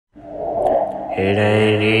It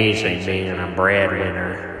ain't easy being a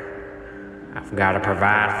breadwinner. I've got to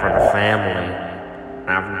provide for the family.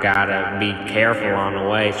 I've got to be careful on the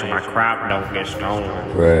way so my crop don't get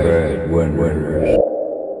stolen. Breadwinners.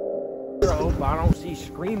 I hope I don't see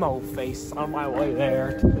Screamo face on my way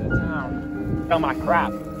there to the town. Sell my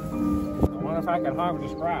crop. I wonder if I can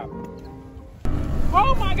harvest this crop.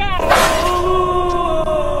 Oh my God!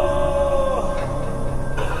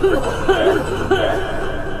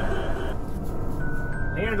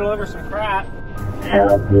 I'm here to deliver some crap.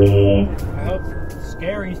 Help me. I hope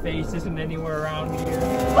Scary Face isn't anywhere around here.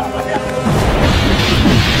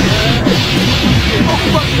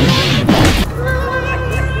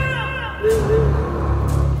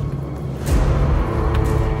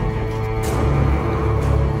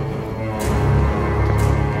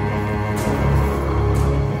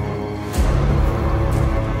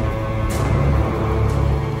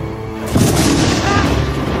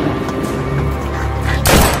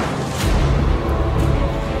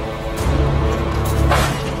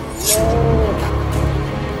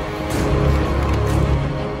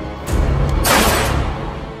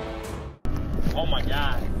 Oh my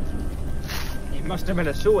God. It must have been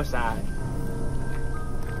a suicide.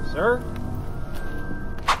 Sir?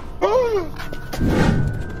 I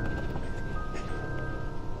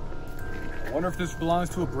wonder if this belongs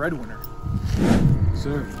to a breadwinner.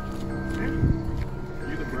 Sir, are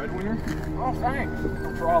you the breadwinner? Oh, thanks.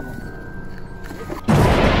 No problem.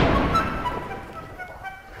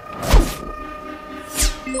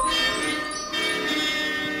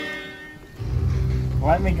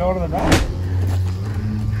 Let me go to the back.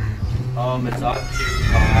 It's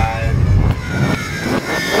occupied.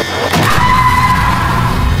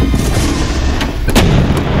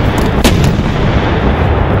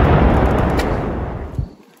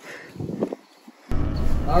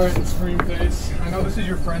 Alright, Scream Face. I know this is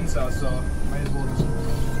your friend's house, so might as well just...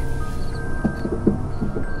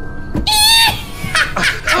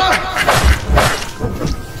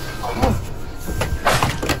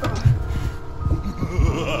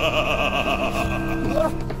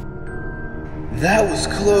 That was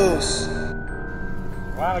close.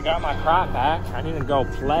 Well, I got my crop back. I need to go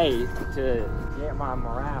play to get my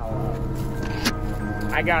morale up.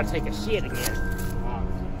 I gotta take a shit again.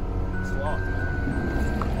 It's long.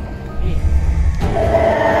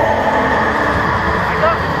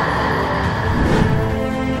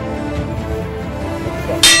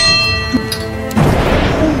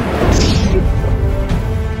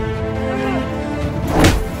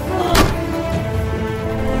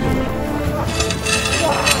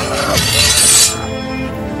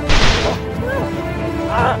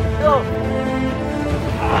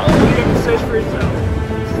 For yourself.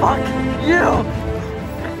 Fuck you!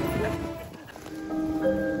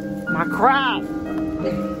 My crop!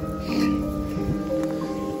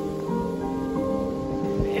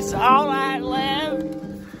 It's all I left.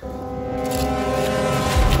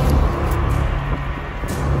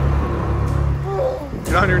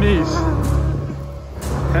 Get on your knees.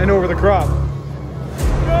 Hand over the crop.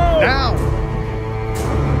 No! Now!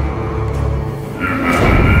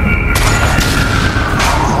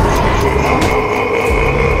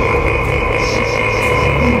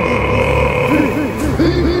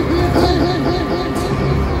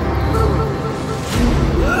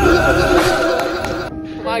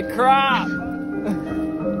 My crop!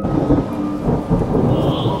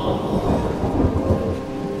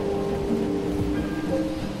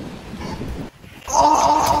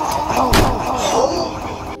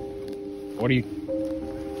 What are you?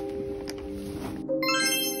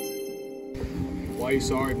 Why are you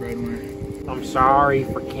sorry, breadwinner? I'm sorry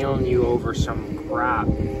for killing you over some crop.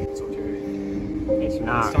 It's okay. It's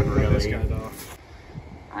not Let's talk about this really. guy, though.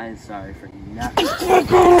 I'm sorry for nothing.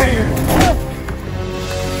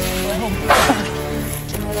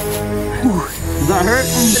 Does that hurt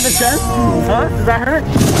in the chest? Huh? Does that hurt?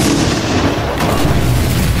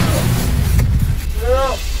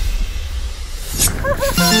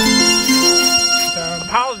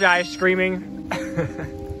 Apologize, screaming.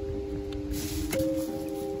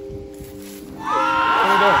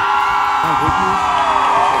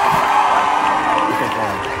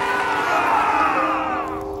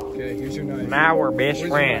 Okay, here's your knife. Now we're best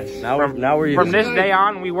friends. Now we're even. From this day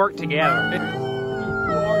on, we work together.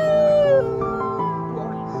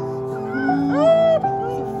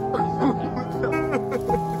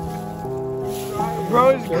 Bro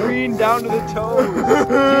is green down to the toes.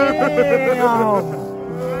 Damn.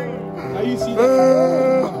 Now you see that?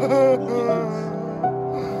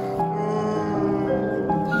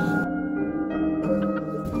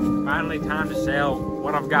 Finally, time to sell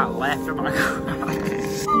what I've got left of my crop. I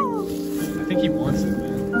think think he wants it,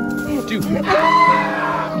 man. Dude.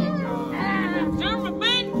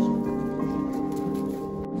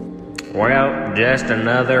 Well, just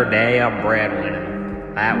another day of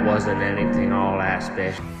breadwinning. That wasn't anything all that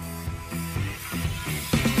special.